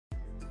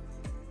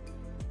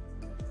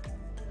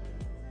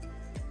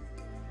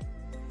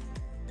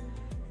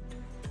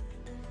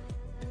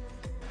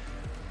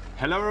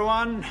Hello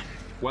everyone,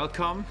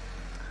 welcome.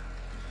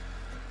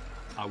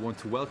 I want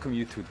to welcome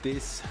you to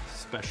this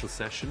special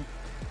session.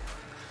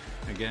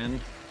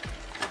 Again,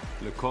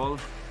 Le Col,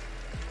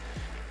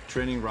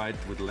 training right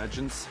with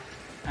legends.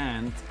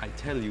 And I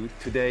tell you,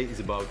 today is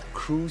about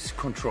cruise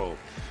control.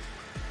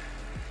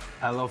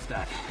 I love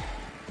that.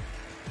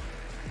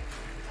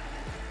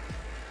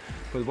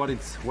 But what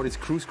is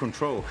cruise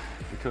control?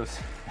 Because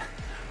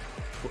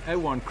for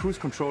everyone, cruise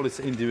control is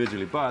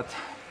individually. But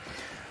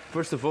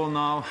first of all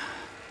now,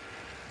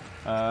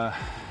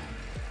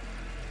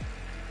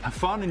 have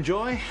fun,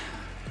 enjoy,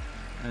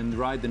 and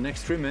ride the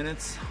next 3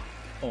 minutes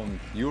on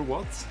your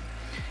watts.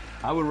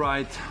 I will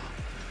ride,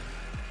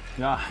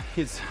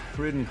 he's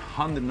ridden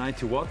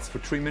 190 watts for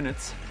 3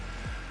 minutes.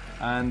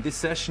 And this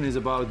session is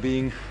about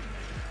being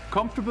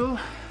comfortable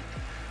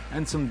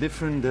and some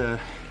different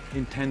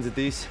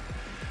intensities.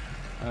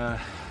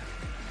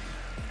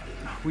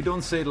 We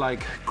don't say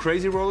like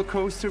crazy roller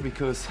coaster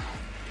because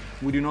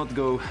we do not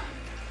go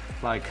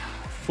like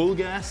full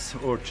gas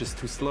or just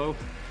too slow.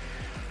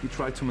 We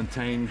try to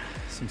maintain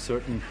some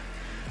certain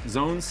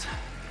zones.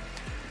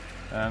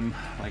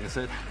 Like I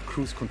said,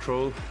 cruise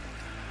control,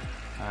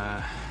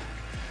 a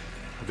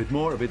bit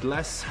more, a bit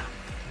less.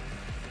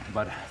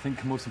 But I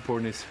think most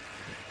important is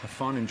have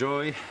fun,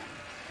 enjoy.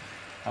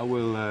 I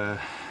will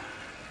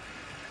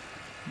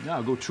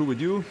I'll go through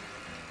with you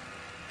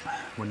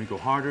when we go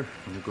harder,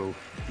 when we go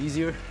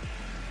easier.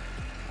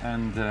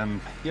 And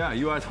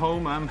you're at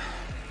home, I'm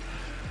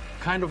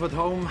kind of at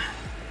home.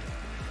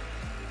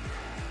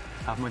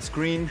 Have my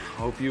screen,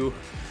 hope you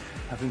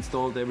have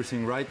installed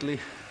everything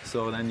rightly,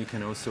 so then you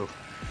can also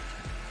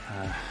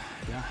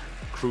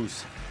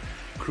cruise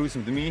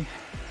with me.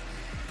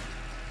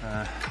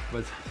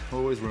 But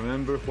always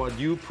remember, what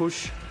you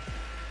push,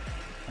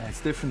 it's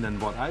different than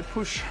what I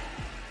push.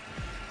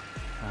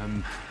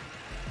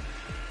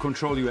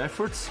 Control your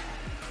efforts.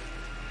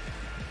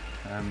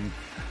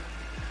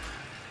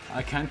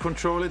 I can't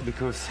control it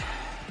because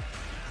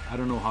I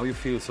don't know how you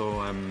feel,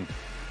 so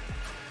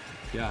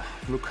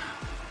look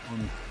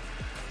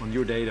on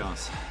your data.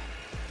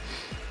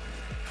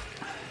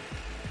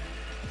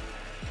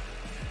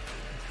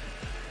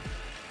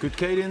 Good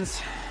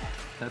cadence,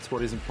 that's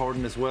what is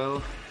important as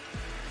well.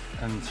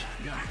 And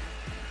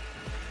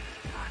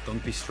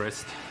don't be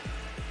stressed.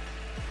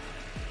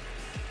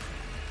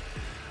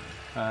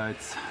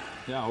 It's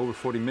over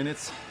 40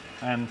 minutes,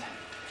 and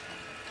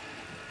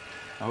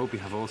I hope you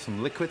have all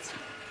some liquids,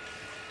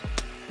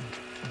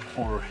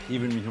 or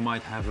even you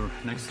might have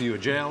next to you a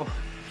gel.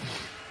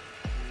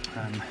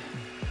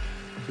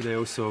 Today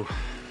also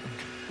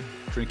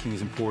drinking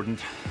is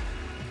important.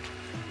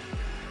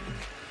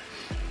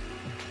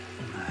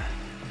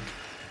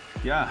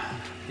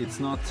 It's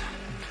not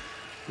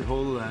the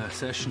whole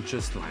session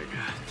just like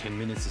 10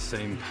 minutes the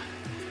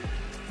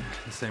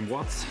same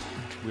watts.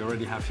 We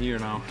already have here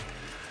now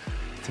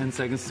 10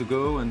 seconds to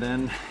go, and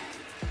then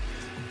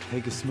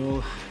take a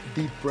small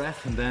deep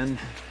breath, and then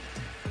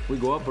we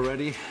go up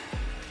already.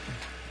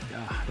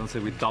 I don't say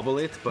we double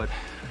it, but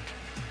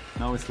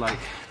now it's like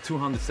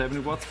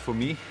 270 watts for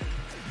me.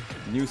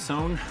 New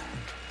zone,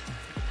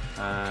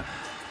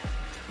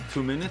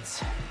 2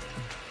 minutes.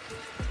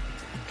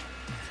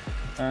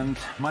 And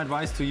my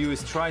advice to you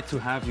is try to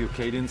have your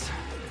cadence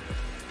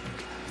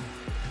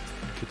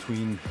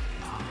between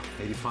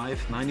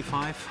 85,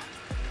 95.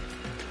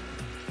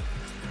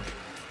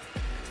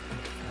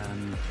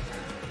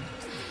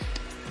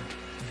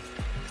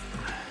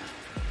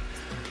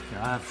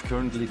 I have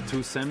currently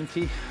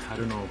 270. I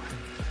don't know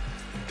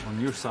on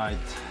your side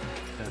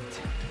that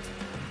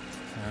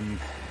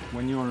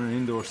when you're on an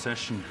indoor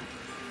session,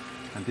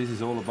 and this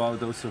is all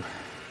about also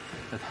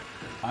that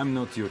I'm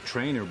not your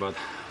trainer, but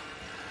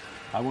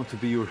I want to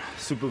be your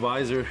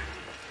supervisor.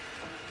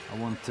 I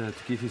want to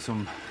give you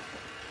some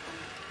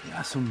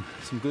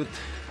good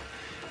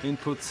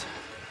inputs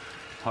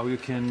how you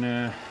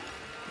can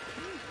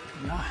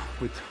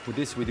with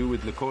this we do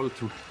with Le Col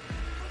to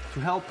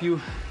help you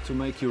to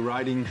make your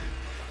riding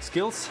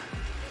skills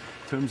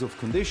in terms of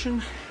condition,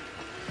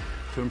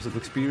 in terms of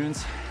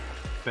experience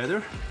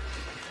better.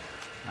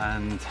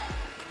 And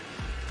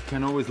you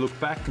can always look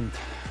back and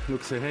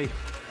say, hey,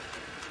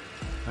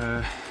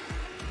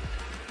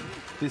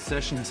 this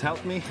session has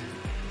helped me,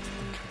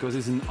 because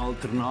it's an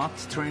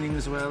alternate training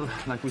as well,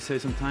 like we say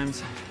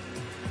sometimes.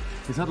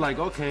 It's not like,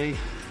 okay,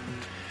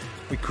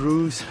 we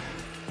cruise,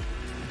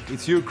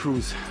 it's your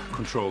cruise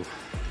control.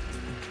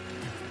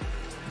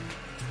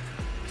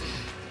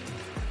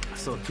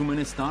 So 2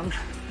 minutes done,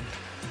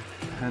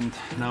 and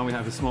now we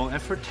have a small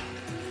effort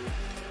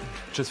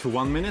just for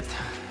 1 minute.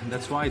 And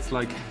that's why it's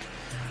like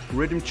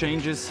rhythm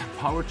changes,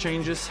 power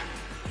changes.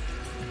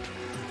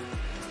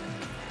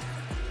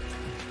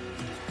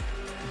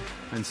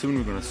 And soon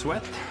we're gonna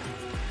sweat,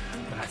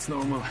 but that's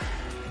normal.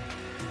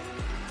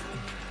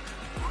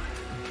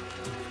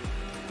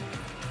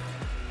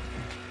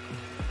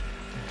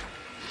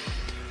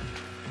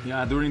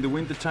 During the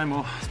winter time,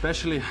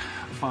 especially,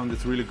 I found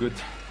it's really good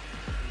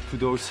to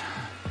those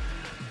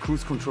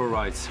cruise control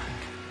rides,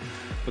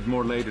 but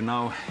more later.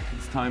 Now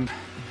it's time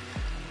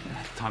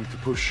time to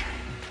push.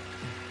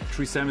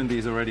 370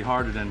 is already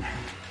harder than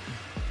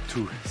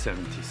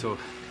 270. So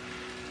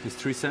it's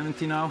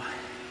 370 now.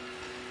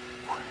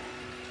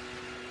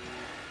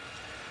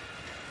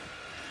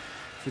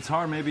 If it's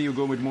hard, maybe you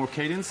go with more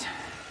cadence,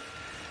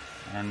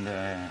 and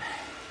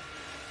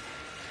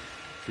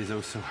this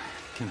also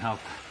can help.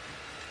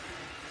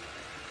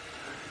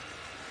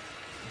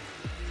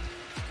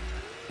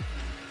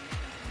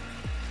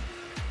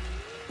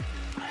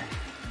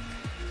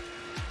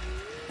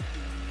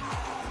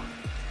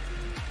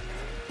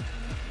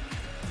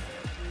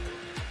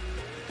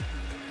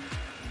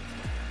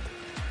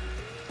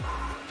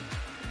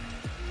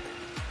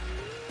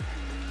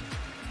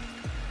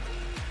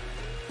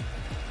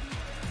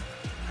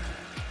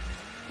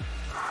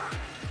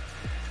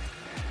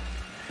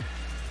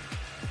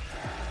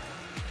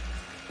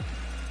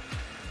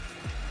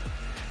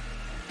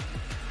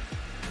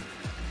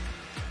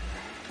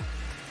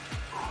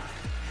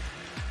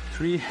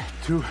 Three,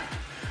 two,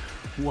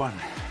 one.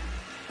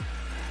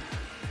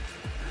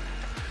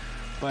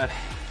 But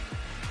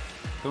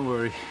don't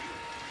worry,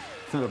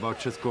 it's not about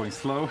just going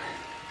slow.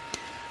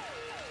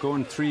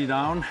 Going 3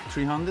 down,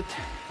 300,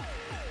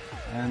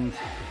 and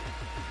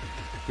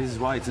this is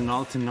why it's an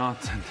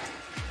alternate. And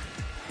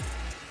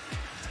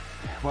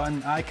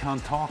when I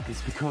can't talk,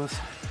 it's because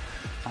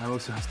I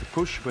also have to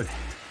push. But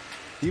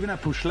even I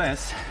push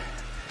less,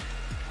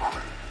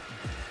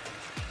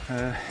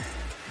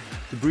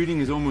 the breathing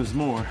is almost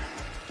more,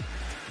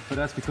 but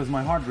that's because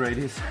my heart rate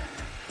is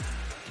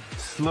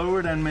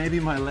slower than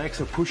maybe my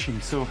legs are pushing.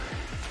 So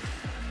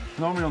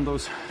normally on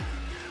those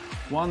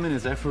 1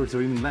 minute efforts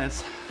or even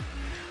less,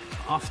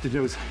 after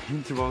those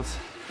intervals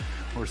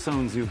or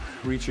zones you're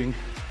reaching,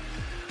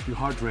 your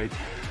heart rate,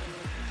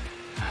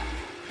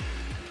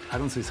 I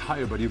don't say it's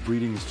higher, but your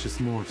breathing is just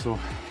more. So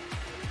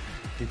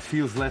it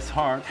feels less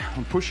hard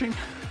on pushing,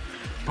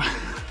 but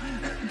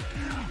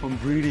on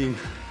breathing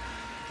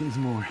is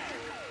more.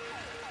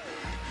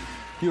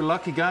 You're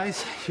lucky,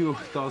 guys, you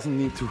doesn't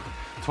need to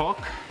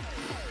talk,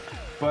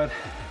 but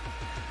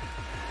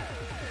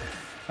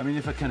I mean,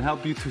 if I can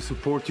help you to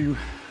support you,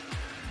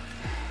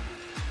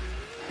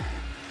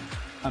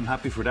 I'm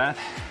happy for that.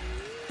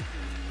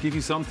 Give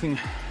you something,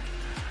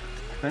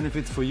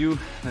 benefits for you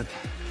that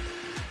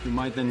you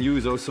might then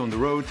use also on the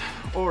road,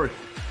 or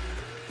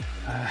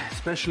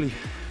especially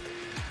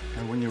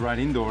when you ride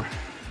indoor,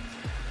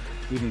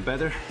 even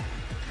better,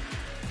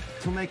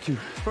 to make you,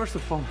 first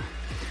of all,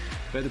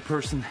 a better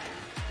person,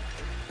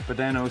 but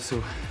then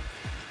also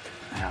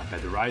a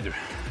better rider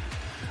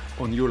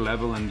on your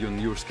level and on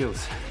your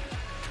skills.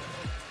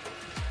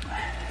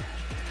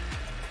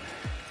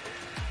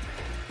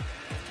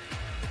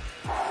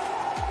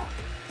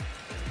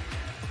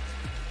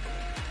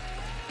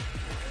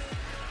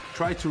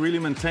 Try to really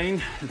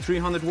maintain the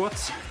 300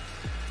 watts,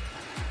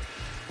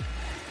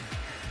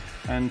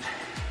 and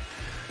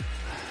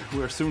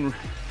we're soon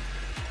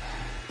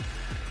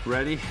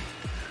ready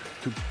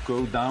to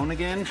go down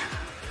again,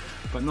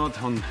 but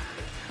not on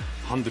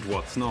 100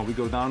 watts. No, we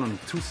go down on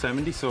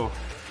 270, so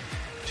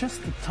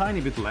just a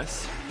tiny bit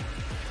less.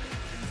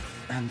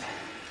 And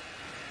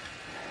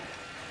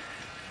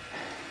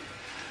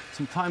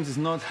sometimes it's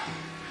not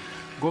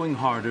going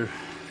harder.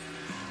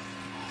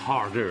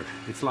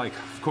 It's like,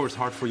 of course,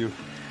 hard for you,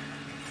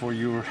 for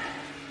your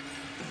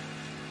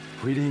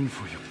breathing,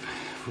 for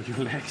your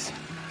legs,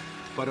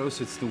 but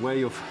also it's the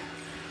way of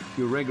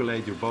you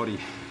regulate your body.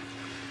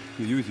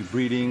 You use your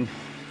breathing.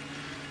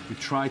 You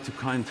try to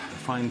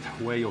find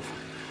a way of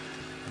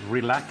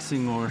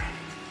relaxing or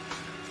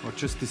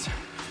just this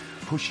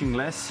pushing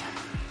less,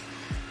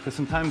 because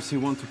sometimes you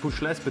want to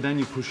push less, but then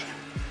you push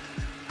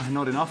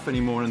not enough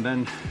anymore, and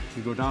then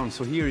you go down.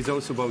 So here is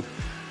also about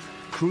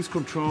cruise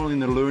control in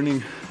the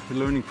learning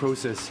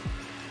process,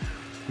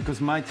 because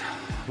a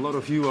lot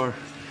of you are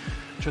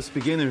just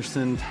beginners,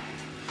 and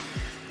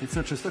it's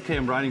not just, okay,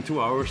 I'm riding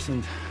 2 hours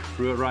and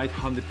we'll ride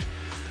 100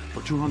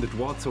 or 200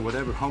 watts or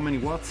whatever, how many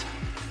watts.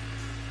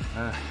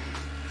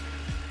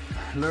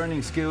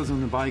 Learning skills on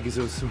the bike is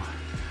also,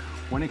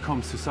 when it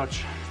comes to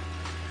such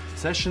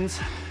sessions,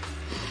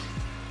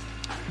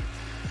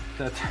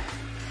 that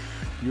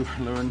you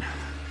learn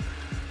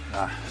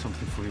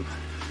something for you,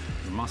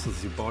 your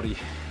muscles, your body,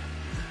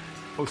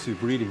 also your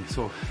breathing.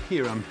 So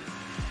here I'm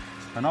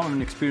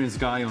an experienced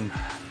guy on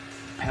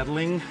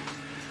pedaling,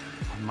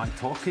 on my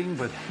talking,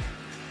 but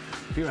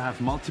here I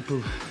have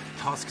multiple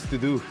tasks to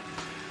do.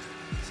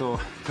 So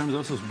in terms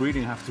also of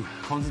breathing, I have to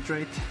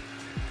concentrate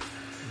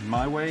in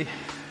my way,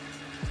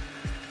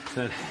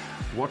 that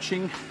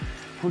watching,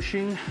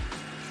 pushing,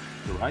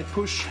 the right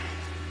push,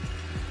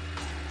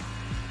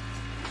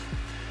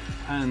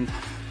 and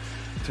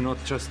to not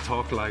just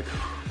talk like,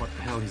 what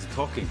the hell is he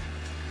talking?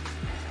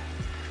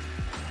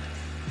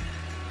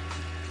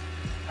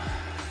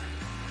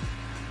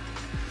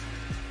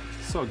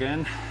 So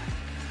again,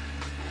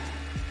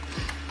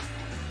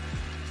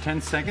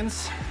 10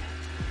 seconds,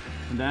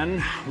 and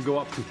then we go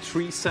up to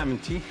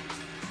 370,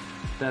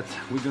 that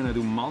we're gonna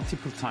do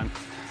multiple times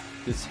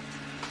this,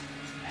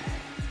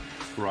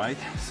 right?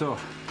 So,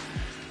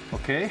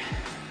 okay,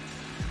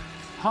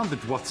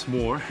 100 watts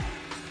more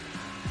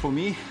for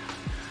me.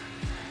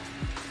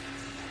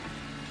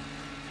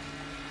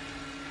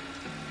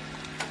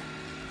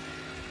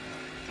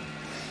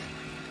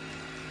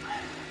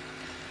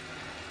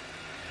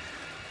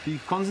 Be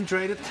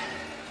concentrated.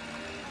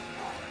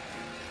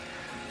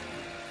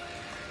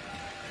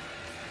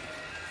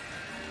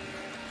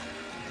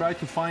 Try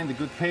to find a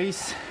good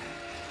pace,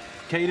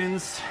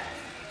 cadence,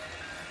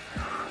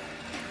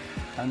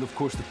 and of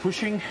course the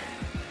pushing.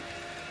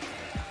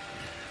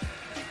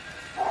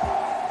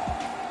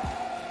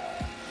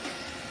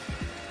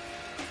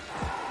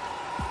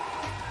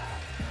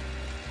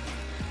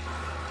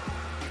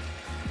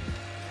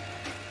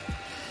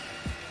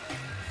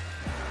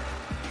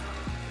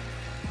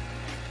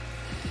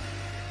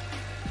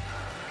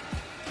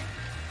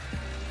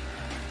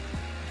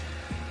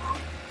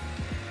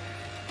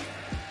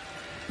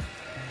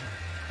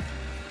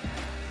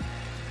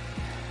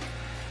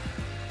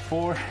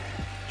 Four,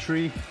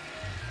 3,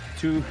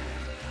 2,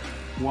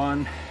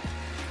 1,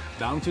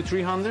 down to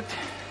 300.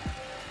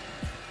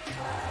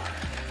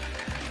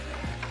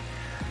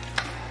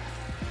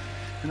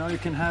 You know, you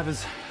can have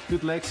as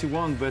good legs you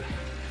want, but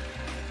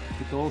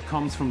it all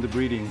comes from the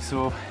breathing.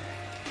 So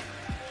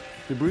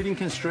the breathing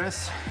can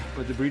stress,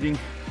 but the breathing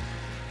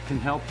can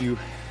help you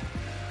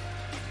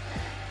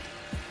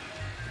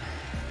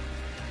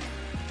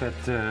that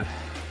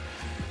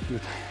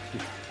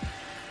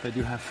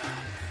you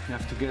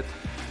have to get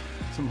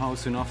somehow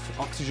enough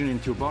oxygen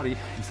into your body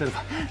instead of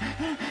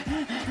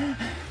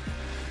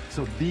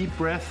so deep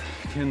breath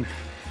can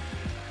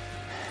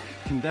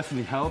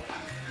definitely help,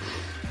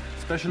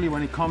 especially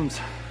when it comes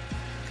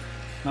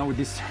now with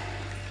this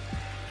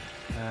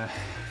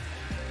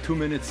 2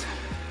 minutes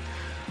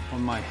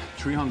on my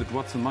 300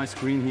 watts on my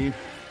screen here.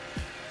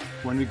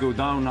 When we go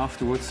down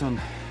afterwards on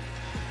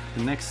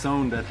the next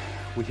zone that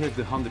we hit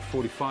the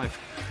 145,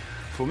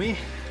 for me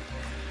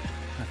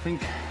I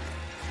think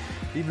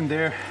even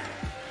there,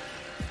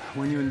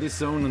 when you're in this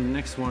zone on the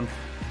next one,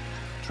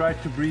 try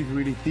to breathe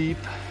really deep,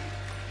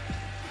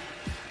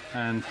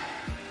 and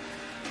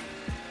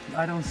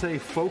I don't say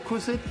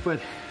focus it,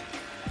 but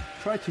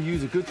try to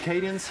use a good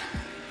cadence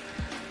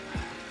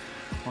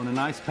on a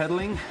nice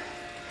pedaling,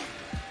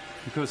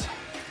 because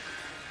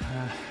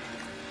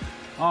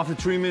after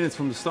 3 minutes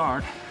from the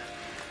start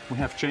we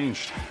have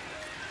changed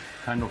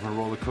kind of a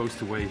roller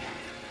coaster way,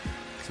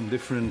 some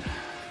different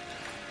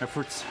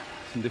efforts,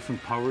 some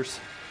different powers.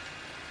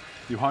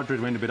 Your heart rate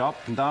went a bit up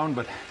and down,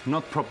 but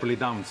not properly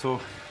down. So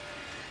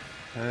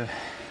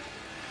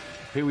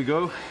here we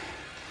go,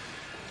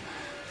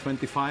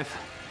 25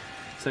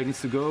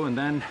 seconds to go, and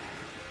then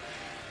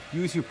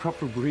use your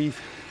proper breathe,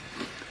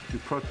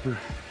 your proper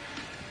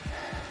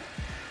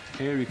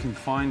air you can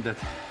find that.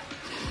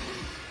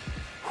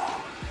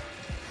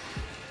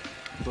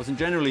 Because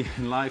generally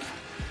in life,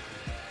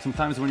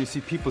 sometimes when you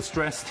see people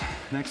stressed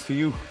next to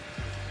you,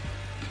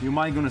 you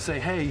might gonna say,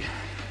 hey,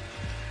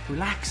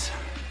 relax.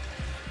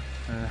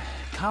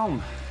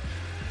 Calm.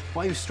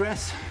 Why you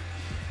stress?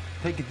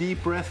 Take a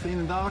deep breath in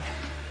and out.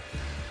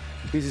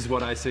 This is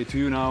what I say to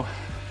you now.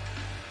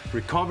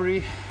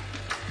 Recovery.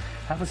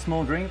 Have a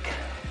small drink.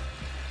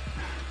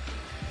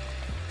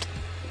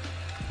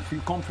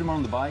 Feel comfortable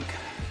on the bike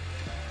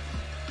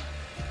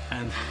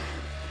and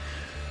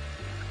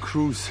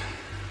cruise,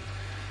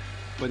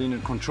 but in a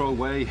controlled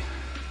way.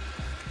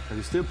 That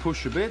you still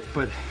push a bit,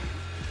 but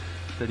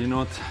that you're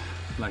not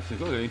like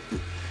okay,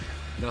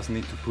 doesn't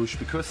need to push,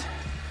 because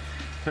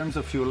in terms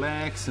of your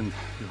legs and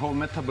your whole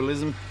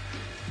metabolism,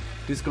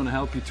 this is going to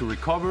help you to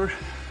recover.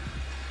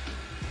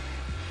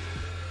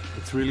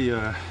 It's really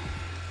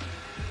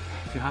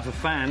if you have a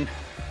fan,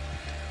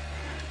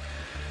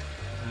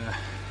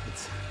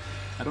 it's,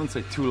 I don't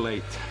say too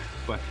late,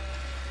 but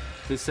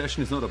this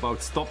session is not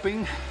about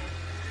stopping.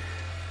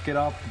 Get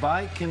off the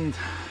bike and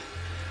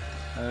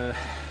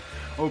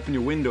open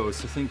your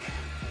windows. I think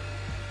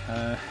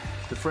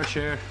the fresh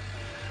air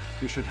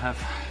you should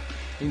have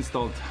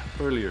installed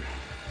earlier.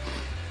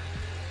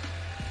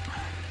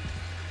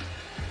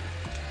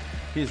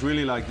 Here's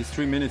really like these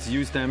 3 minutes,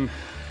 use them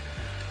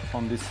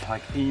on this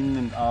like in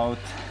and out,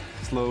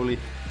 slowly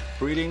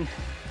breathing.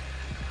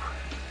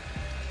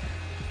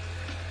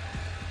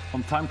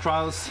 On time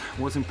trials,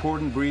 what's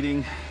important,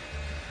 breathing,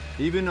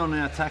 even on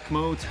an attack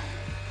mode.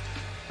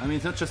 I mean,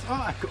 it's not just,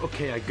 oh,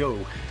 okay, I go.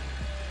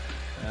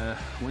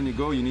 When you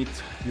go, you need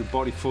your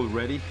body full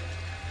ready.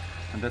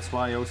 And that's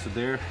why also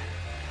there,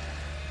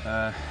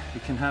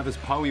 you can have as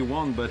power you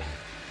want, but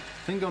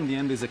I think on the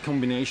end is a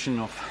combination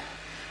of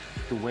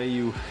the way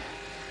you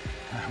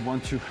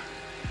want to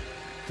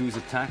do these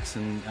attacks,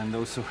 and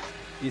also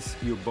is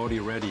your body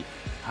ready?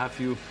 Have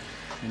you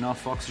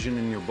enough oxygen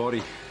in your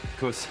body?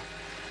 Because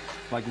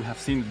like we have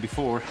seen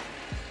before,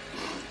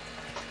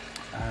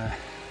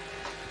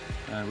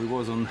 we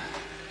was on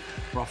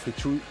roughly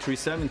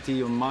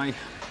 370 on my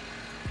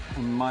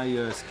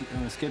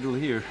schedule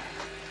here,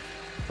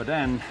 but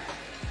then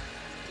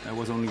it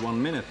was only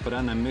 1 minute, but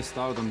then I missed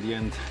out on the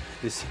end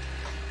this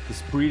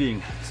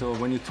breathing. So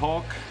when you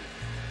talk,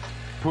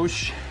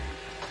 push,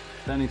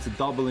 then it's a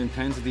double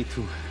intensity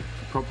to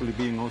properly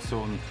being also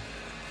on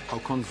how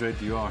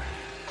concentrated you are.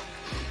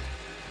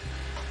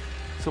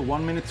 So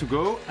 1 minute to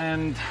go,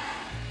 and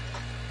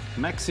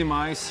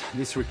maximize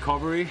this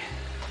recovery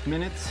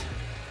minutes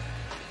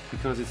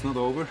because it's not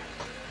over.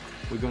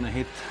 We're gonna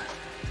hit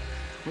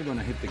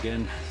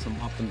again some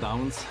up and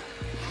downs.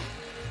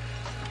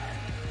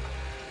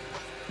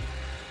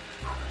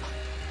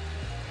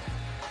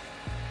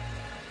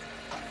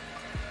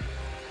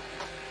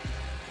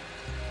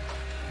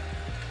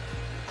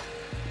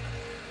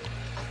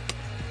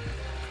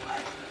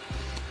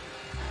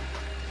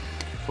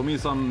 For me,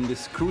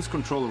 these cruise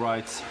control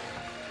rides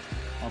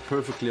are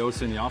perfectly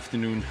also in the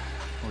afternoon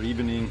or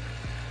evening,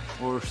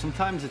 or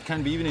sometimes it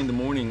can be even in the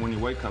morning when you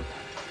wake up.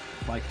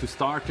 Like to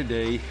start the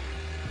day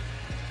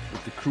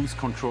with the cruise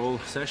control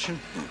session.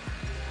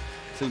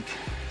 I think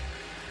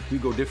you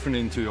go different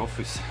into the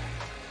office.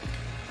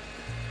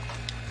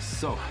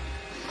 So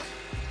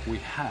we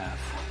have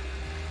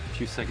a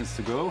few seconds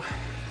to go,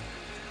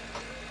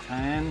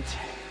 and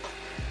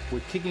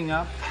we're kicking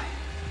up.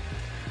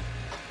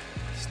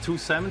 It's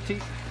 270.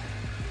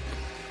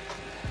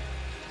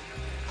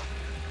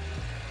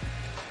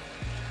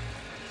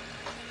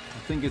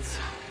 I think it's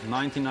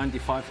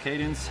 1995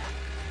 cadence.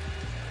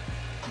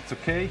 It's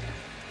okay.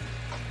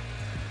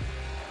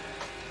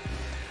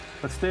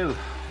 But still,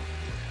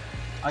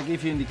 I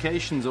give you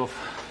indications of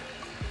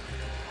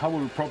how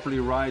we will properly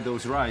ride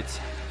those rides.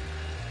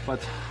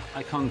 But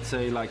I can't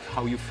say like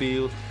how you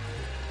feel.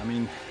 I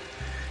mean,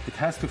 it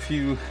has to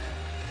feel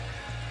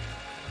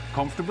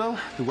comfortable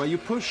the way you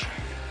push.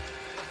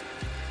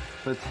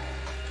 But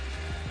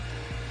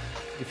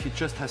if you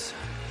just has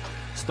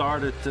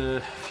started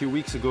a few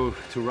weeks ago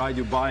to ride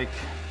your bike,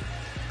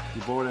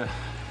 you bought a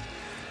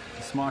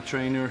smart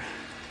trainer,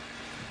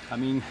 I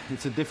mean,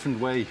 it's a different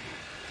way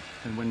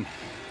than when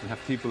you have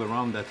people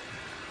around that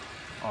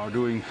are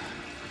doing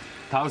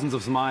thousands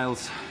of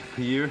miles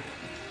per year.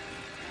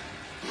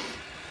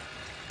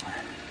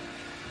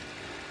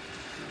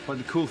 But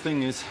the cool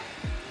thing is,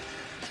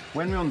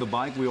 when we're on the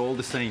bike, we're all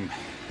the same.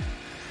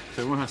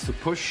 So everyone has to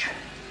push,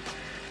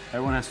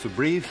 everyone has to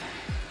breathe.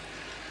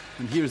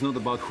 And here is not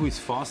about who is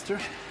faster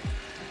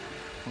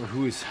or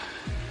who is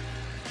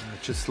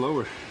just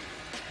slower.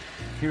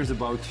 Here's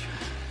about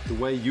the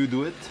way you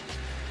do it,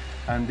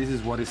 and this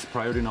is what is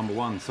priority number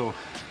one. So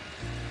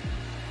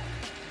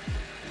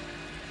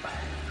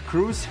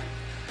cruise,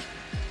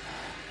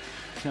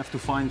 you have to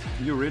find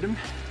your rhythm,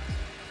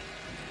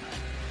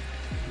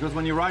 because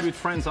when you ride with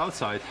friends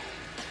outside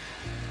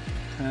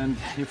and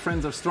your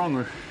friends are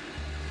stronger,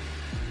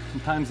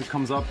 sometimes it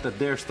comes up that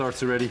there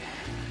starts already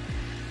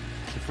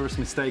the first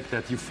mistake,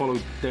 that you follow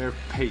their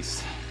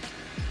pace.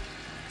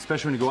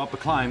 Especially when you go up a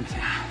climb,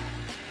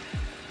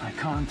 I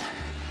can't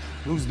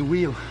lose the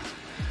wheel.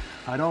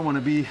 I don't want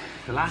to be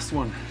the last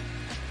one.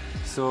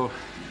 So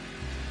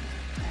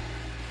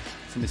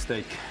it's a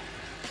mistake.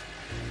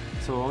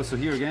 So also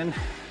here again,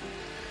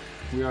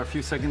 we are a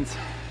few seconds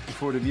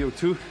before the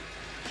VO2.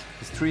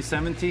 It's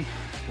 370,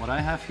 what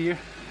I have here.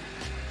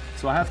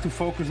 So I have to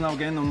focus now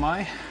again on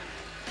my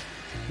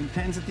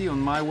intensity, on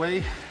my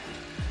way.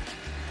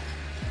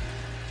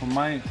 On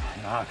my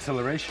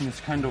acceleration is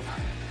kind of,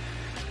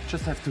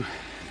 just have to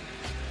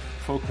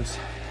focus.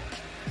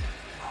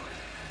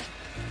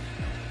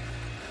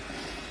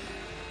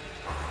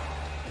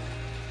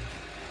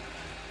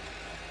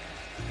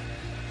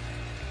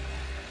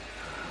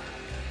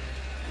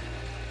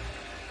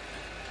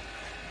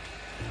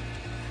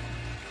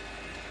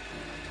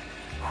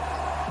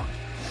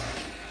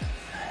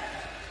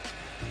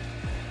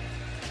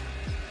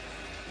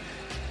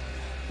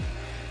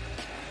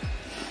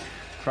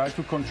 Try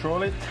to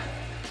control it.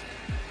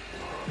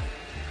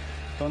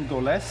 Don't go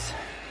less.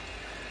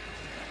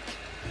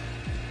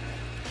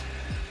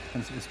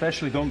 And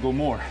especially don't go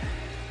more.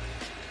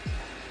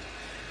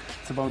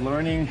 It's about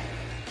learning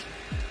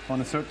on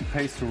a certain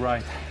pace to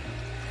ride.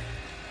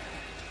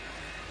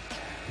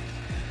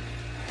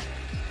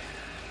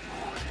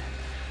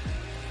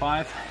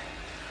 Five,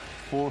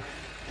 4,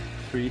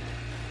 3,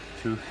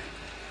 2,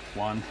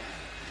 1.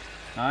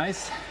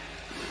 Nice.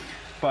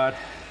 But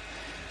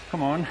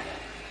come on.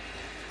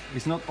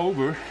 It's not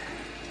over.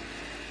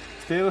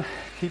 Still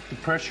keep the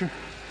pressure,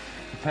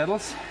 the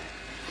pedals,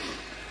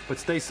 but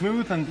stay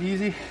smooth and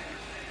easy.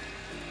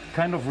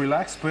 Kind of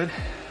relaxed, but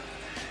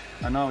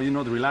and now you're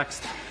not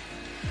relaxed,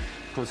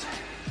 because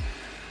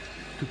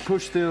to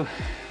push still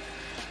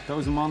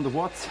those amount of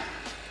watts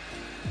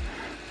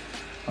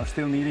are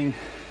still needing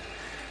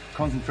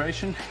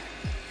concentration,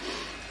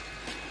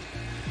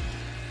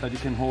 that you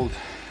can hold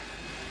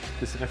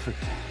this effort,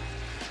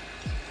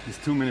 this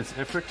 2 minutes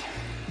effort.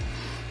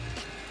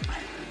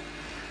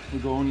 We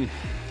go only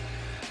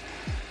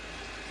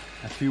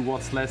a few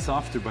watts less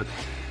after, but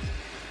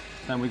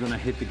then we're gonna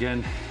hit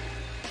again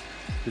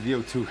the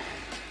VO2.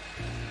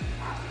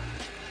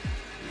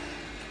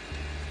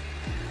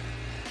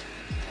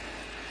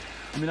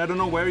 I mean, I don't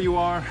know where you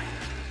are,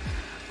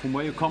 from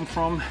where you come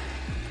from,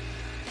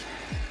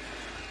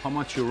 how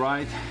much you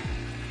ride.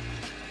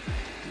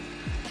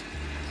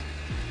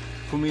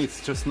 For me,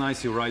 it's just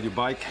nice you ride your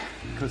bike,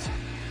 because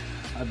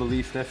I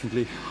believe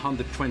definitely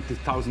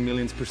 120,000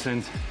 millions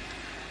 %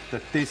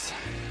 that this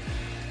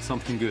is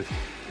something good.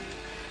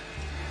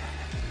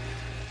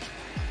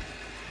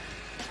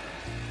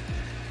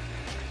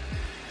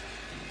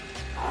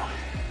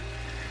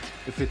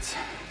 If it's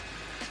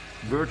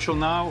virtual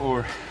now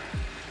or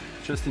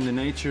just in the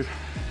nature,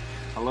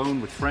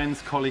 alone with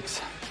friends, colleagues,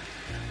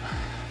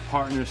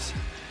 partners,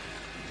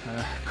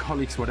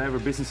 colleagues, whatever,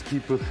 business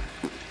people,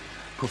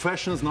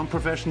 professionals,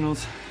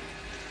 non-professionals,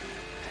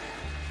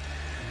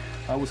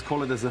 I always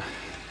call it as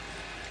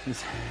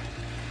this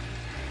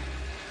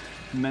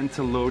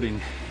mental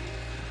loading.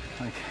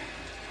 Like,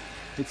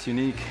 it's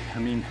unique. I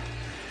mean,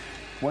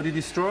 what do you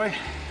destroy?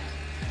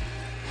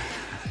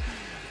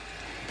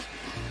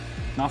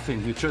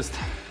 Nothing. You just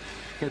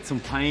get some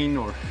pain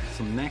or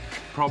some neck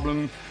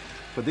problem,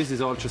 but this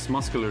is all just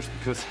muscular,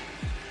 because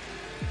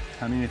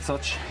I mean, it's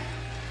such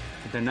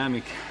a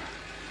dynamic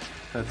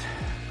that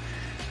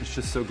it's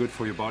just so good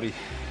for your body.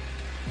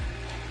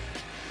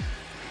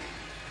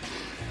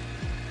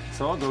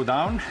 So I'll go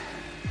down.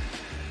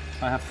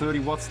 I have 30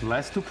 watts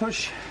less to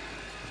push,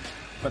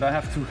 but I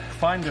have to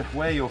find a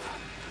way of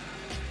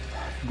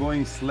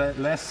going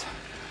less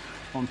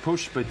on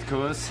push,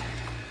 because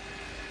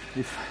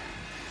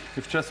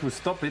if just we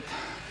stop it,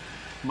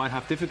 might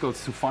have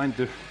difficulties to find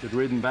the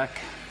rhythm back.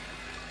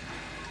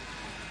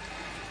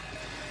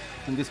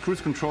 And this cruise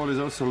control is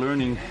also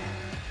learning,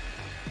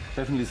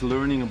 definitely is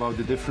learning about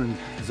the different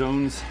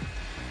zones,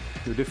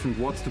 the different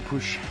watts to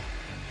push.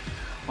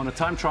 On a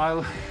time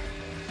trial,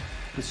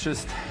 it's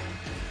just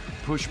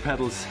push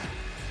pedals.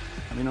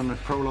 I mean, on a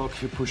prologue,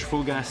 you push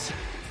full gas.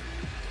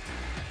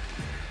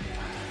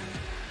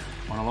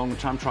 On a longer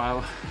time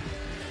trial,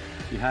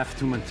 you have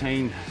to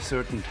maintain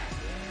certain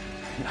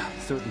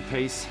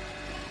pace,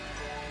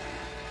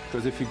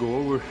 because if you go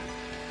over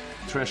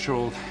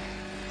threshold,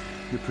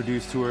 you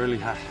produce too early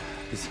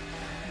this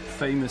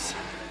famous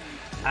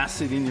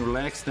acid in your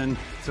legs, then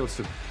it's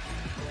also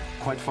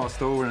quite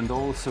fast over. And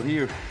also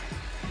here,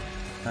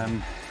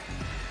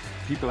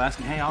 people ask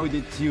me, hey, how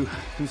did you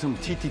do some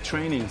TT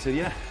training? I said,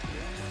 yeah,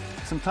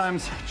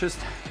 sometimes just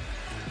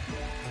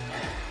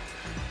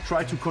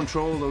try to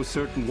control those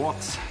certain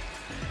watts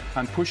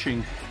I'm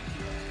pushing,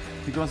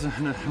 because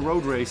in a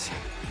road race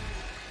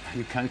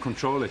you can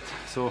control it.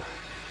 So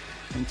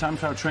in time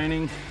trial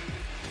training,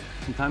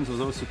 sometimes I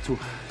was also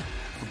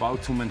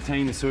about to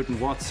maintain a certain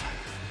watts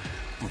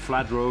on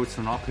flat roads,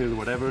 on uphill,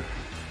 whatever,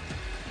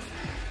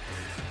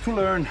 to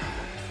learn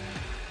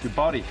your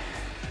body,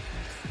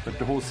 but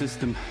the whole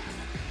system,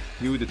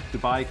 you, the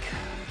bike,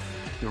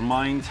 your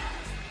mind,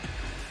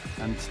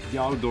 and the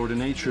outdoor, the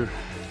nature,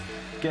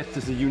 get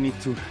as a unit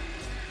to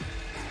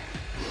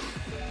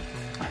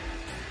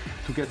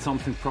get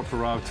something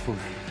proper out for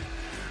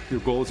your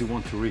goals you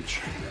want to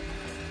reach.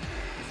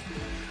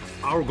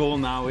 Our goal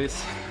now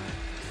is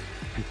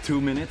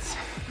 2 minutes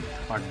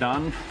are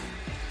done,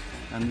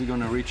 and we're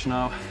gonna reach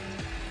now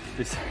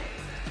this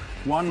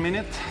 1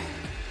 minute.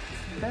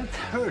 That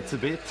hurts a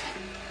bit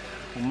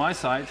on my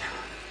side.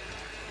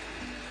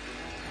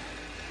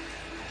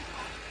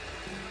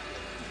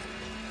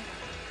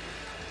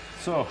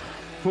 So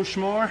push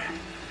more,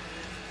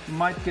 you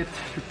might get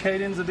your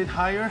cadence a bit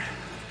higher.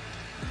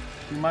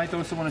 You might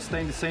also want to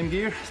stay in the same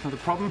gear, it's not a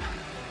problem.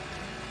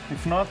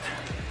 If not,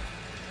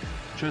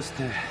 just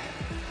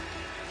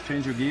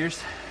change your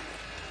gears.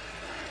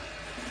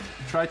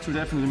 Try to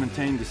definitely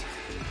maintain the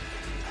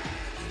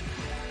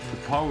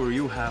power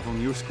you have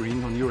on your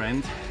screen, on your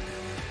end.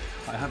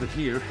 I have it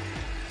here,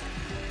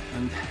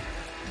 and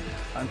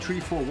I'm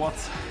 3-4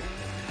 watts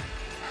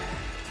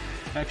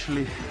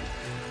actually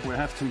where I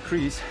have to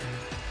increase.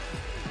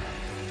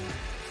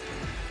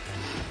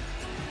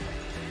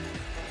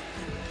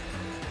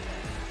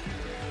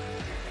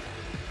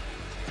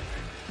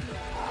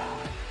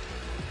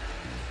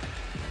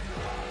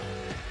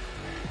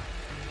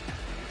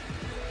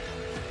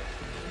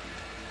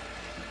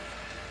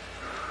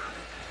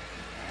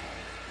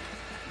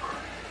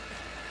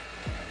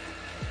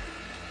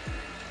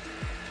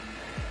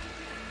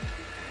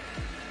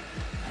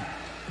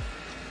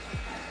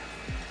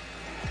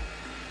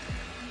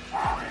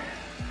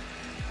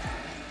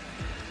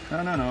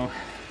 No,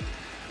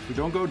 we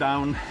don't go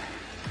down.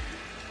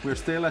 We're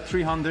still at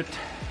 300.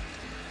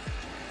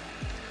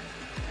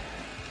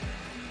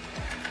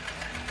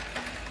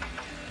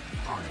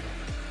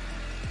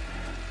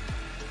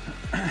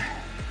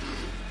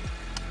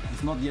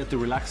 It's not yet the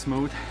relaxed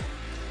mode.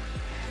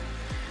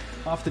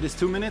 After this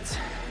 2 minutes,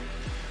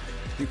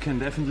 you can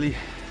definitely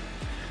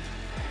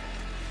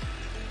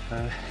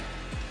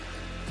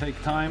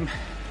take time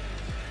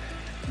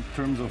in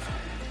terms of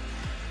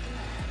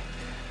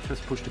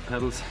just push the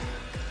pedals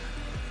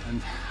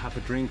and have a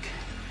drink,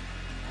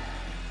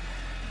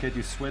 get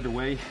your sweat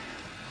away.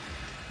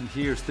 And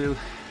here still,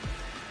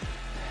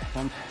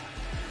 don't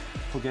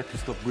forget to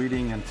stop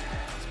breathing and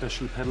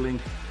especially pedaling,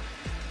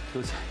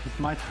 because it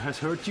might have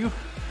hurt you.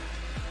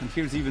 And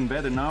here's even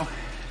better now,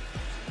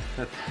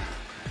 that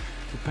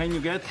the pain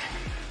you get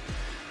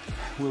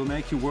will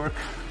make you work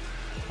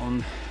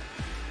on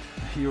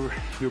your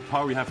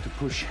power you have to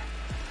push.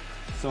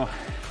 So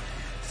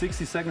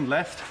 60 seconds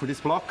left for this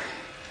block.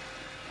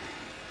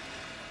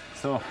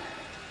 So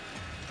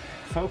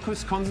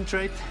focus,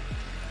 concentrate,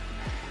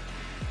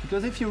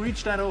 because if you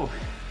reach that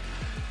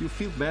you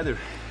feel better.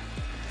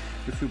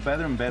 You feel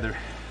better and better.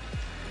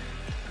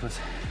 Because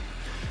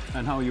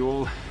and how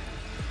you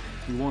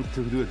want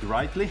to do it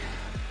rightly.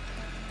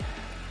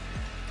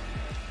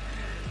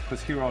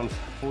 Because here are all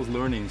those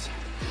learnings.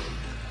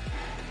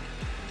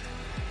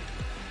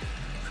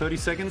 30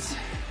 seconds,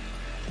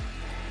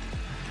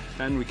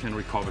 then we can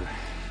recover.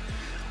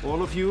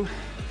 All of you,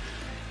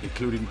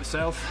 including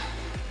myself.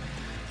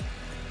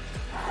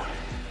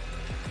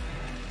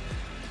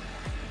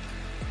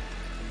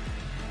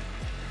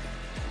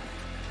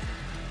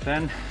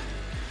 Then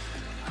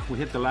we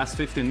hit the last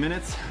 15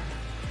 minutes.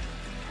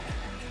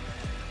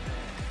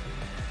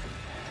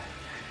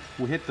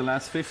 We hit the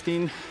last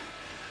 15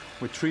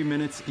 with 3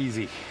 minutes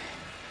easy.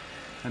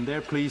 And there,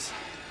 please,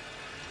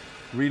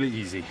 really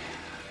easy.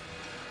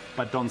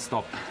 But don't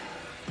stop.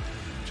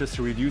 Just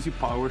to reduce your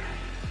power.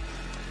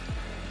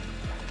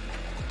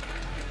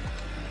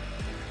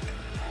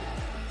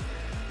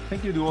 I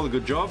think you do all a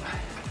good job.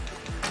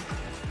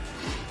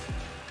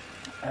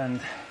 And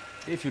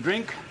if you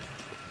drink,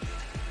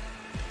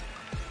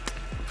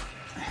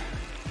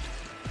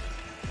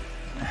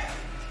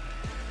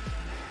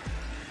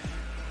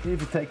 if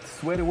you take the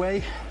sweat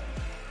away,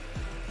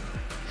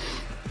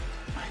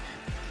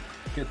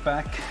 get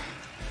back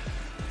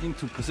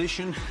into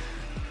position.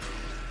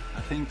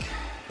 I think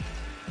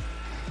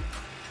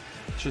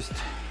just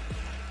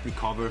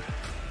recover.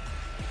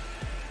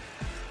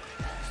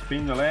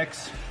 Spin the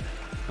legs,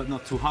 but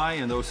not too high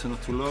and also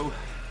not too low.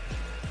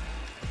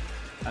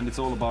 And it's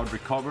all about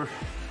recover,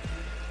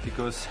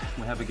 because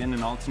we have again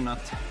an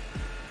alternate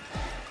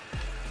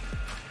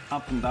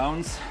up and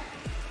downs.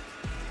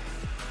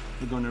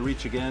 We're going to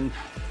reach again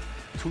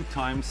 2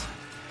 times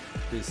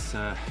this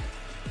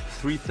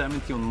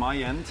 370 on my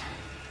end,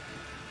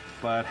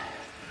 but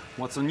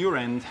what's on your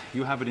end,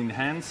 you have it in the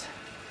hands.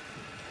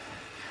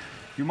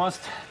 You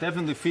must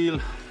definitely feel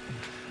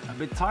a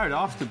bit tired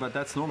after, but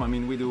that's normal. I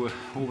mean, we do a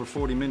over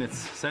 40 minutes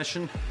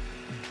session,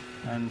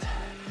 and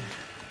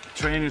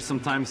trainers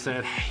sometimes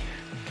said, hey,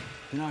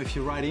 you know, if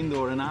you ride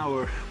indoor an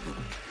hour,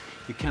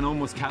 you can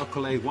almost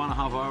calculate 1.5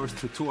 hours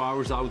to 2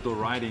 hours outdoor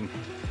riding.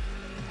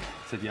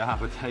 I said, yeah,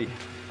 but hey,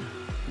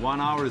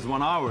 1 hour is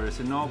 1 hour. I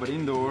said, no, but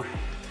indoor,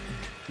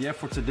 the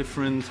efforts are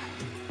different.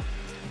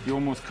 You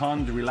almost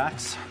can't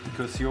relax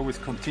because you're always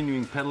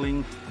continuing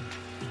pedaling.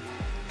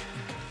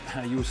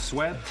 You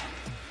sweat.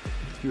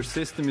 Your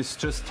system is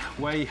just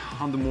way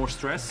under more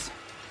stress.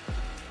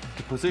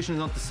 The position is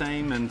not the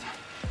same, and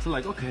it's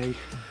like, okay,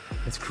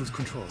 let's cruise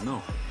control.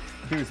 No,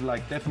 here's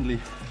like definitely,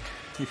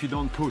 if you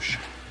don't push,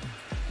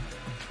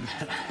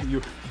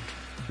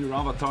 your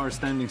avatar is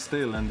standing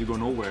still and you go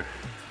nowhere.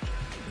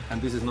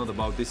 And this is not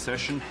about this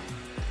session.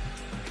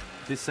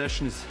 This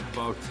session is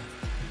about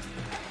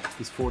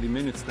these 40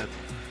 minutes that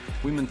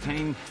we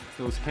maintain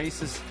those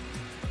paces,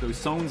 those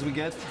zones we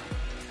get,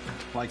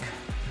 like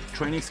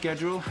training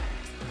schedule.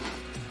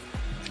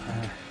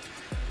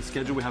 The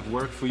schedule we have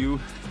worked for you.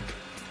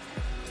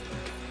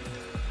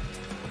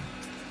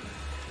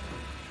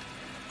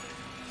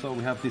 So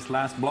we have this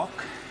last block.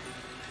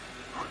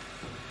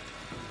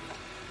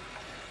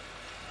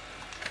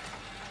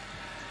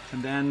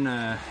 And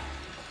then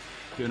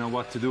you know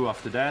what to do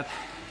after that.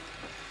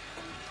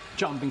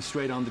 Jumping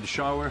straight under the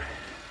shower,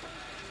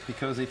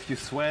 because if you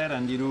sweat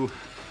and you do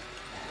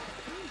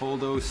all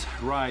those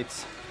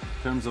rides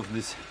in terms of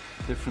these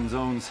different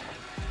zones,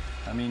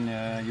 I mean,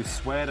 you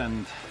sweat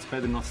and it's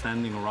better not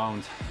standing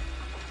around.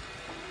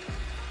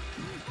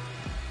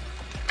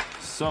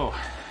 So,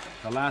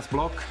 the last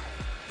block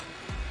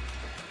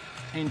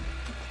in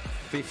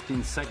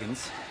 15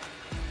 seconds.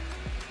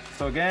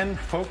 So again,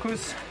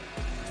 focus,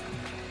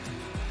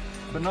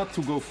 but not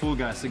to go full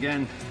gas.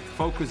 Again,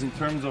 focus in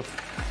terms of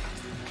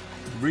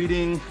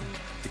breathing,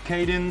 the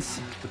cadence,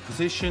 the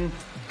position.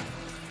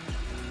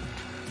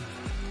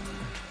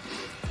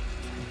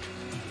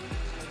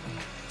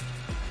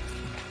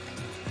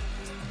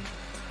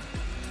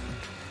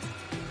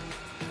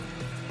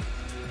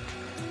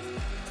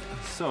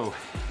 So,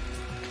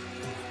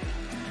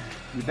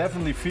 you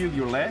definitely feel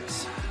your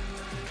legs.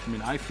 I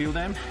mean, I feel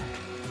them,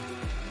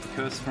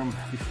 because from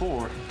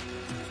before,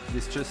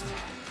 it's just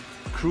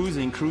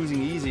cruising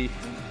easy,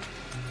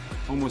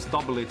 almost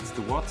double it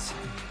the watts.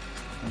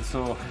 And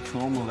so it's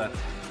normal that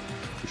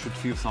you should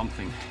feel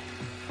something.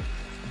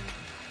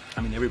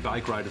 I mean, every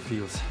bike rider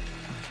feels.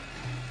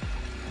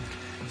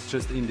 It's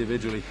just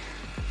individually.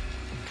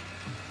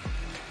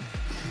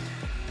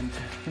 And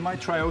you might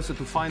try also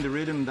to find a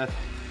rhythm that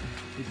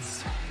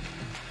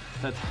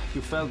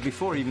you felt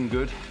before even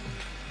good.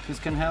 This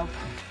can help.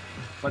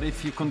 But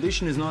if your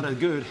condition is not as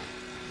good,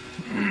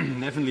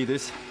 definitely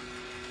this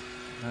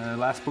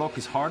last block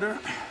is harder.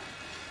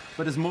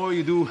 But as more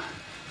you do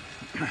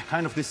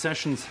kind of these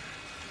sessions,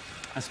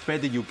 as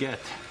better you get.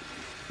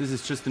 This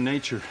is just the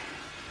nature.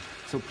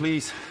 So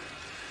please,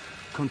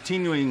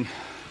 continuing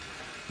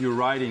your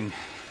riding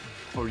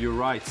or your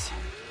rides,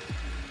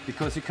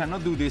 because you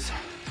cannot do this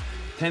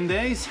 10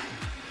 days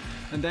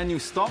and then you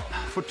stop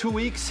for 2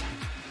 weeks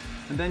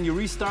and then you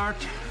restart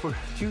for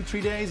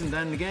 2-3 days and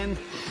then again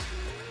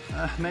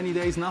many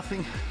days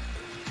nothing.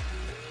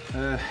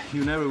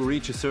 You never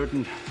reach a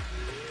certain,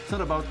 it's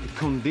not about the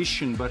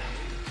condition, but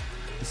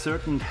a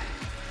certain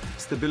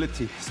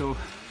stability. So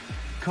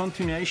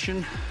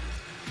continuation,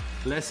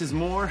 less is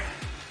more.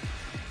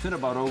 It's not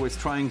about always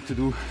trying to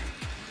do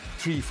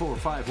 3, 4,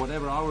 5,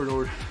 whatever hours,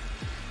 or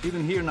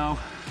even here now,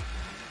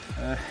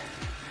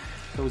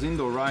 those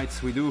indoor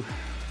rides we do.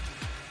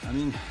 I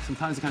mean,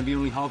 sometimes it can be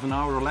only half an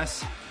hour or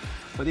less,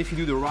 but if you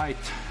do the right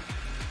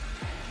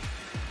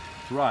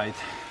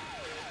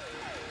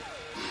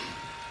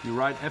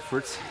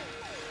efforts,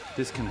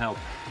 this can help.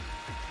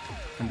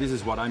 And this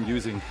is what I'm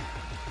using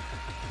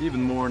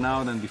even more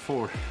now than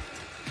before,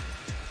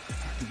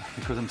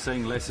 because I'm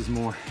saying less is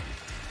more.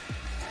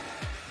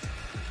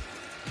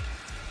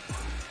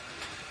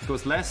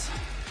 Because less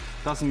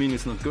doesn't mean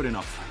it's not good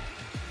enough,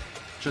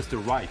 just the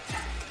right.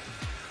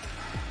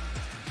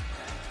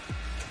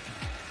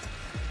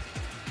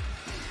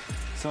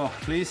 So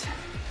please,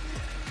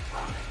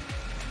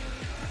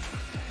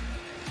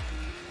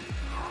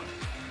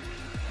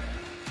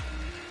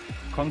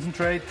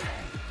 concentrate,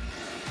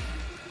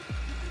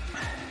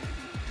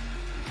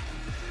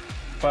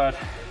 but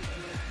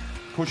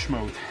push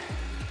mode.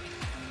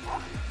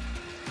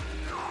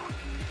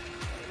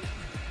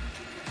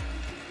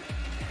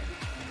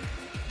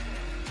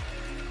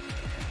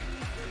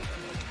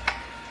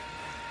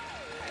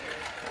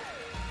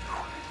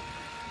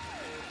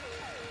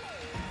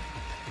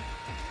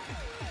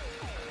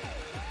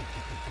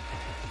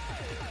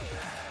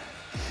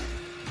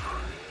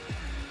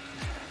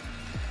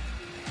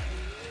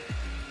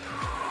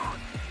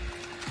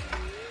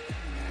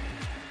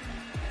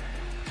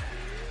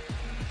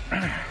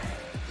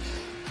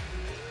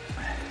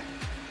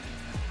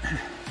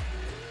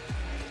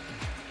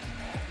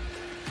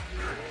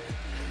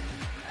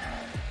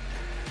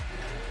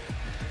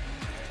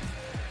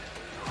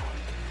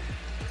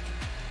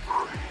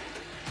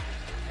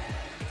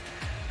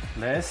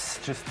 Less,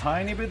 just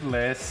tiny bit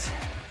less.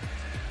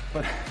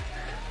 But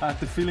I have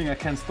the feeling I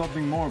can stop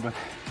doing more, but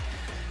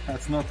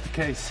that's not the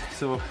case.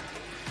 So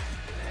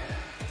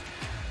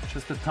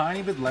just a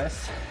tiny bit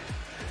less.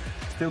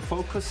 Still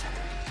focus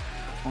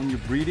on your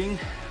breathing,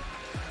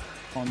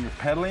 on your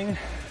pedaling,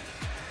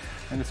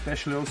 and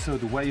especially also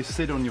the way you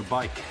sit on your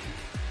bike.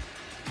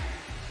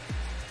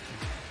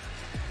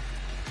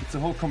 It's a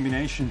whole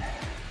combination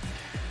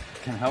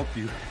that can help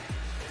you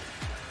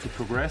to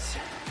progress.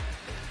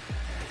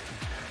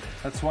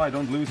 That's why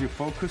don't lose your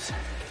focus.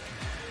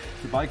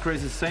 The bike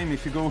race is the same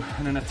if you go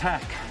in an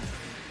attack.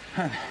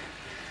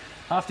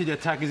 After the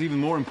attack is even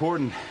more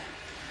important,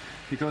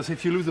 because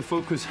if you lose the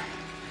focus,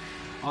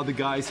 other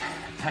guys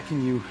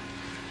attacking you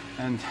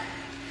and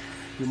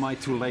you might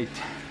too late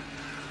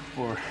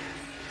or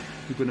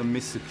you're gonna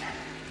miss it.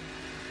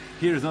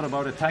 Here is not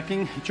about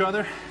attacking each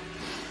other.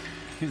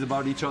 It's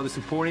about each other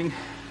supporting.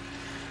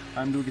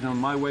 I'm doing it on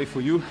my way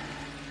for you.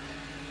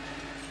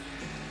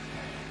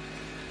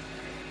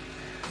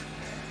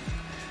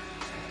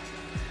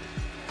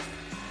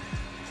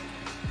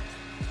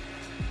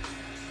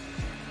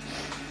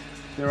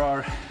 There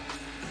are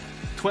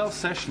 12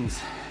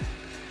 sessions,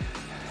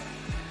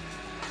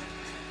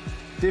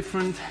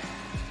 different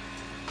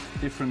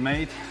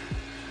made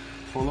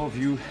for all of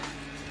you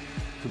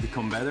to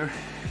become better,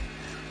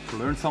 to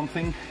learn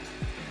something,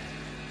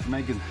 to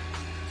make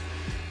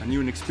a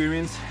new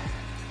experience.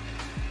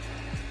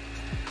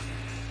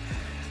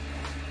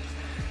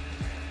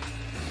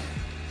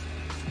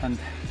 And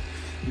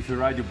if you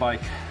ride your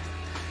bike,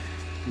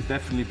 you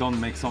definitely don't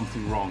make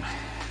something wrong.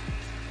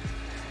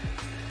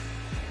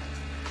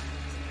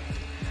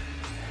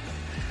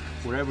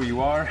 Wherever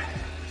you are,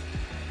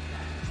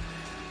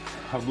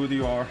 how good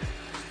you are,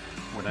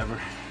 whatever.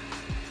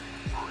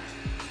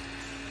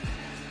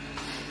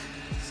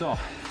 So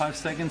 5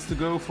 seconds to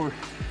go for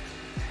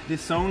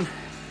this zone.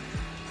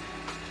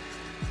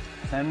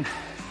 Then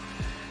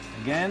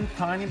again,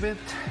 tiny bit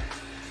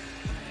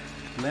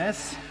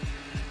less.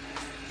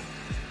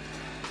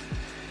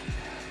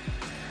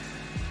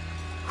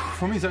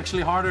 For me, it's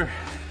actually harder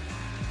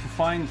to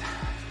find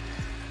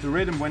the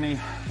rhythm when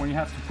you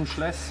have to push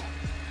less.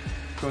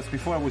 Because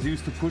before I was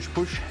used to push,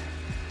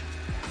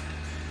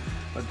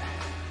 but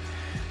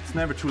it's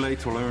never too late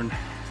to learn.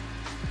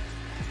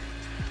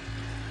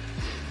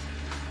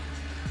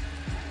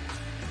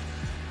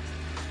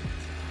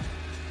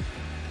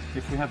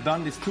 If we have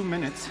done this 2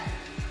 minutes,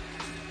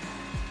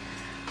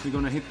 we're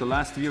gonna hit the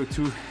last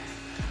VO2,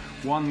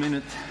 1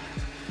 minute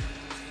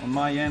on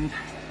my end,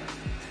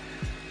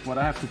 what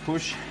I have to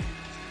push,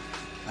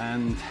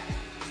 and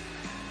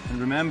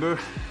remember,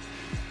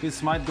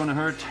 this might gonna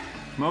hurt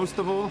most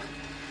of all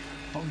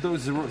of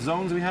those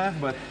zones we have,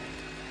 but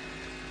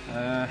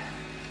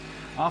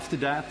after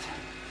that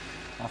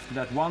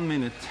 1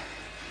 minute,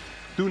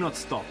 do not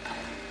stop,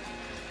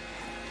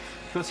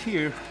 because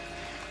here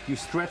you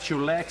stretch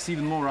your legs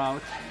even more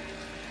out,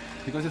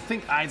 Because you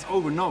think, ah, it's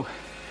over. No,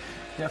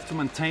 you have to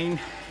maintain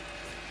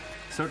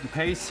a certain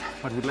pace,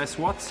 but with less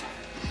watts.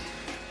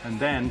 And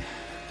then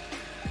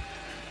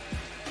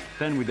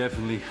we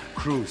definitely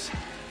cruise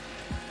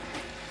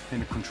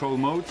in a control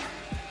mode.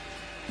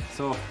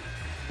 So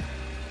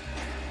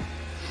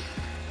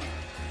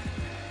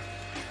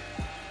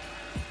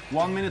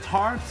one minute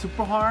hard,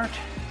 super hard,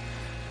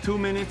 2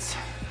 minutes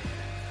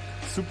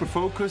super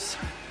focus,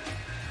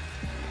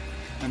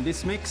 and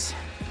this mix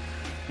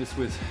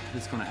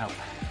is gonna help.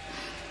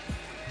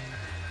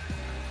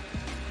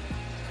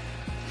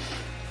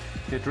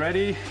 Get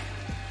ready,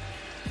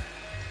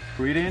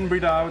 breathe in,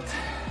 breathe out.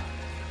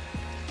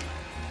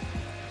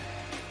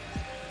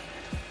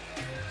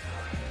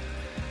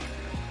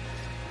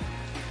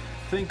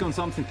 Think on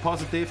something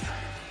positive,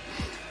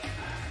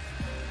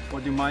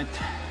 what you might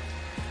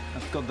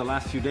have got the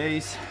last few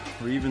days,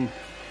 or even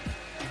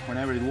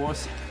whenever it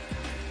was.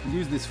 And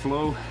use this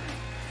flow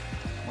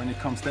when it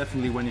comes,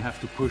 definitely when you have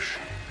to push.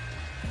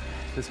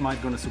 This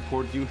might gonna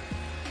support you,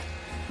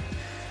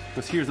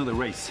 because here's not a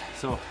race.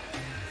 So,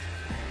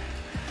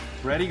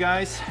 ready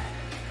guys?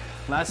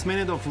 Last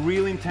minute of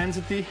real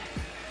intensity.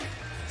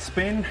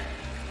 Spin,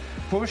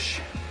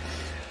 push,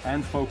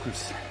 and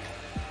focus.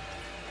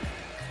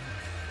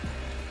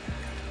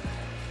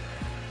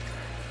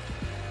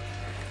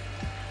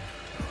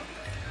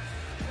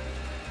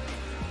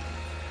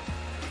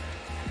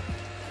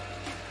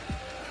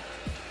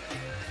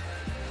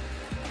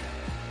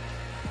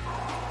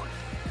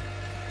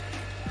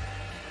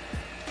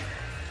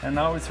 And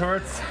now it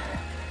hurts.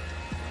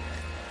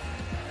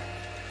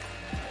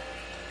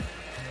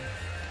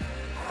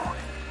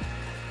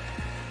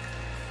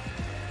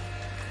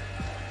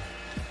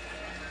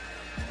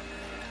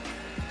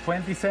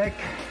 $20 sec,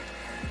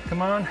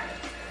 come on.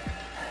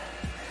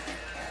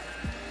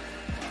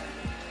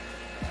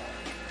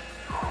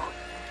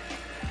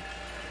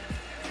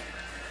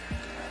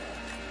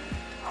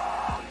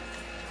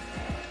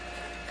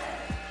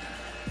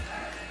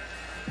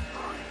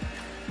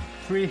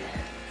 Three,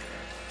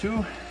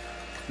 2,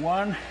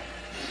 1.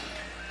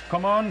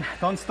 Come on,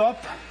 don't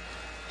stop.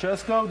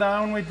 Just go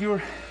down with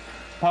your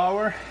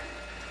power.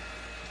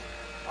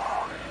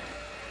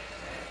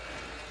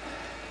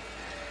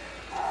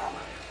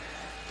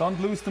 Don't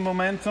lose the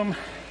momentum,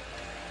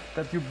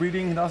 that your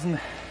breathing doesn't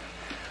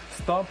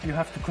stop. You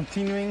have to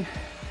continuing.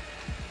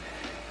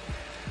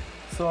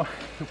 So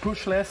you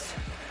push less,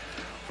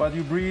 but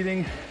your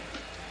breathing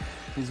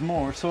is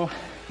more. So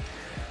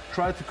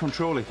try to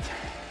control it.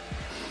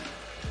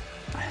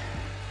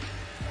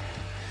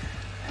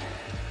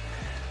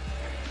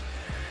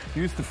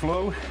 Use the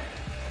flow.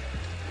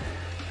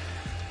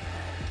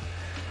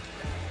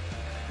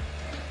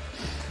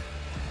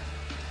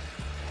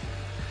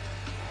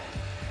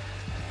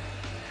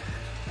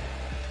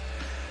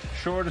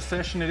 Shorter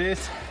session it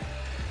is,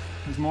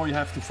 the more you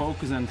have to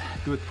focus and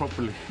do it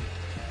properly.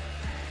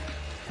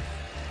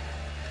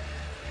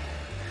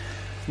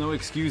 There's no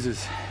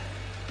excuses.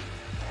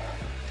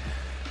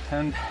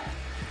 And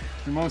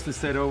we mostly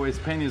said always,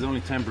 pain is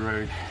only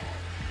temporary,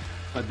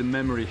 but the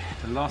memory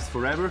will last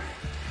forever.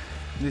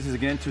 This is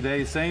again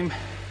today the same.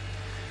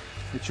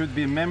 It should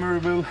be a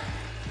memorable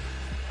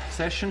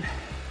session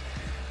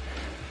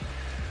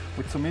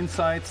with some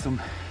insights,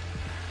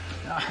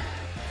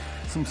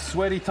 some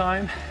sweaty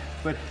time,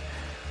 but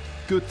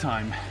good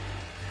time,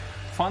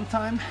 fun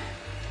time.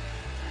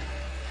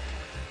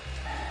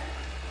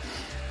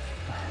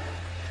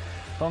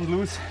 Don't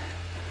lose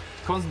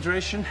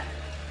concentration.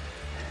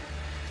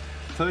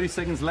 30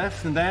 seconds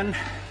left, and then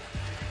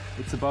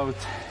it's about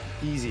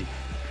easy.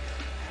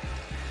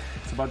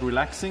 It's about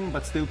relaxing,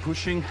 but still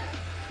pushing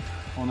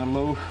on a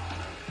low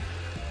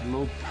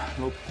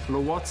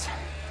watts.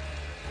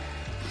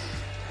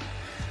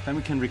 Then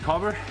we can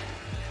recover,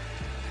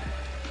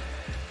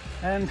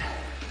 and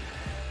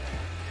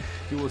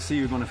you will see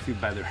you're gonna feel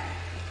better.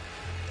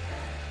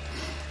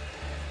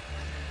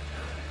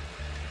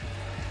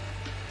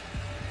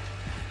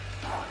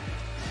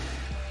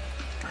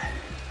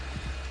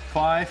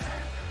 Five,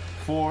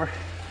 4,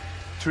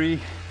 3,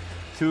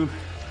 2,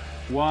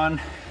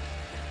 1.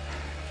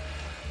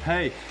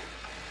 Hey,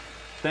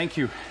 thank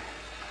you.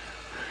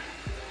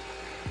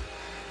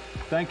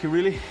 Thank you,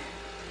 really,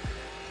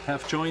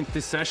 have joined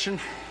this session.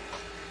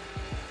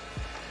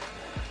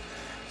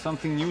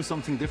 Something new,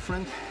 something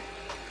different.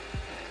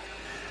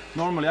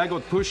 Normally I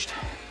got pushed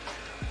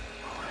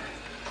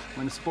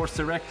when a sports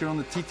director on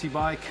the TT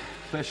bike,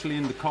 especially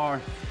in the car,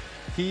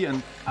 he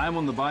and I'm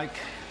on the bike,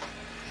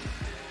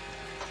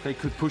 they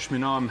could push me.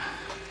 Now I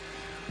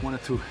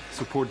wanted to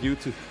support you,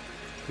 to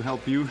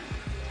help you.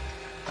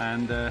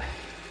 And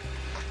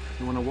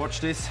you want to watch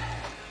this?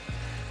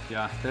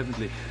 Yeah,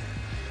 definitely.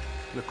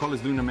 The call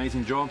is doing an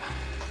amazing job.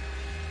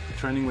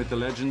 Training with the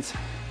legends.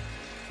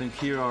 I think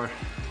here are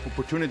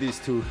opportunities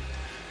to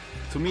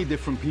meet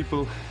different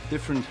people,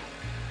 different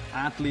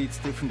athletes,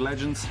 different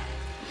legends.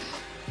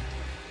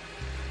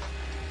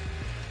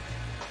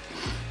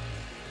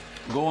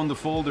 Go on the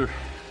folder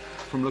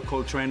from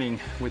local training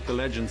with the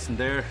legends, and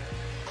there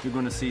you're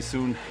going to see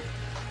soon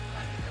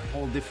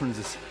all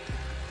differences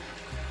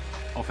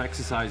of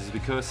exercises,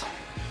 because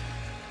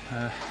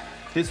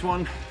this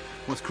one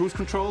was cruise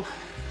control.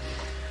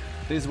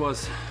 This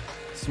was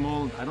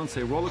small, I don't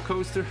say roller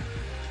coaster.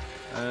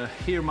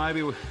 Here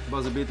maybe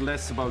was a bit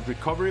less about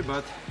recovery,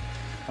 but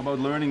about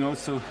learning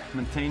also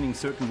maintaining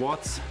certain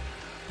watts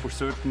for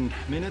certain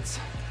minutes,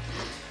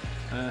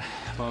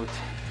 about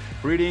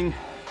breathing.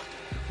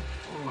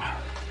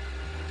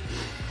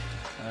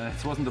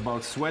 It wasn't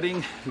about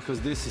sweating,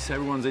 because this is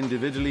everyone's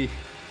individually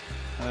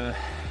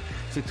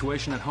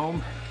situation at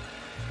home.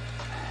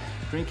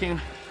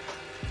 Drinking.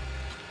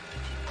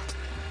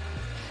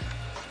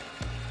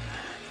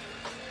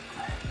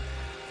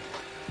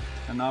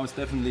 And now it's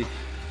definitely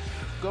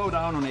go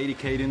down on 80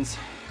 cadence,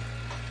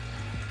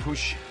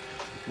 push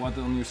what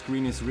on your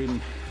screen is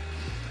written.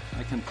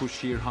 I can push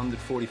here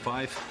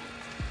 145.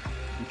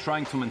 I'm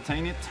trying to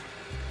maintain it,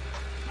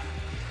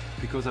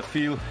 because I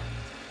feel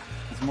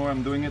the more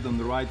I'm doing it on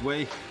the right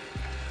way,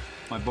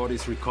 my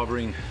body's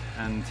recovering,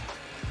 and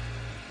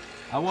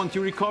I want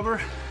you to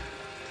recover,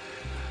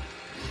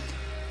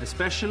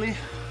 especially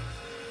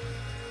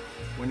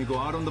when you go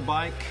out on the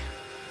bike,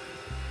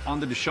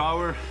 under the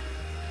shower.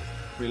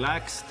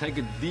 Relax, take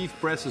a deep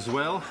breath as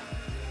well.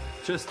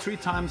 Just 3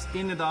 times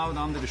in and out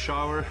under the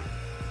shower.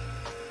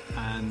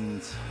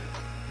 And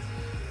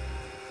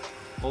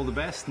all the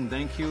best, and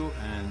thank you,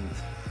 and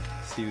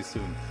see you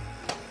soon.